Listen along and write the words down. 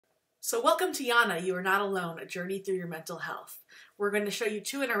So welcome to Yana, You Are Not Alone, a journey through your mental health. We're going to show you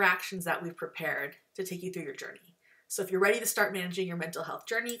 2 interactions that we've prepared to take you through your journey. So if you're ready to start managing your mental health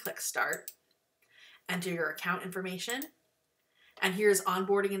journey, click Start, enter your account information, and here's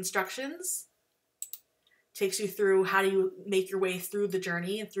onboarding instructions. Takes you through how do you make your way through the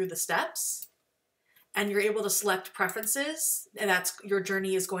journey and through the steps. And you're able to select preferences, and that's your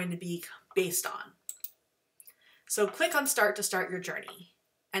journey is going to be based on. So click on Start to start your journey.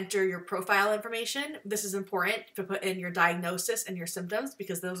 Enter your profile information. This is important to put in your diagnosis and your symptoms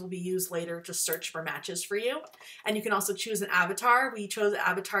because those will be used later to search for matches for you. And you can also choose an avatar. We chose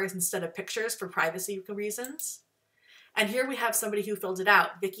avatars instead of pictures for privacy reasons. And here we have somebody who filled it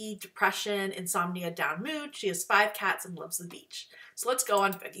out. Vicky, depression, insomnia, down mood. She has 5 cats and loves the beach. So let's go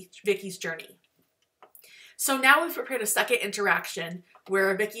on Vicky's journey. So now we've prepared a second interaction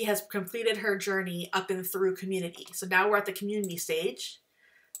where Vicky has completed her journey up and through community. So now we're at the community stage.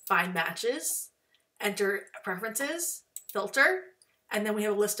 Find matches, enter preferences, filter, and then we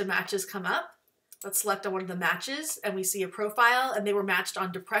have a list of matches come up. Let's select on one of the matches and we see a profile and they were matched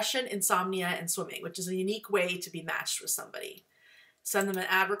on depression, insomnia, and swimming, which is a unique way to be matched with somebody. Send them an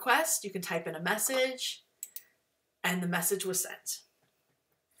ad request. You can type in a message and the message was sent.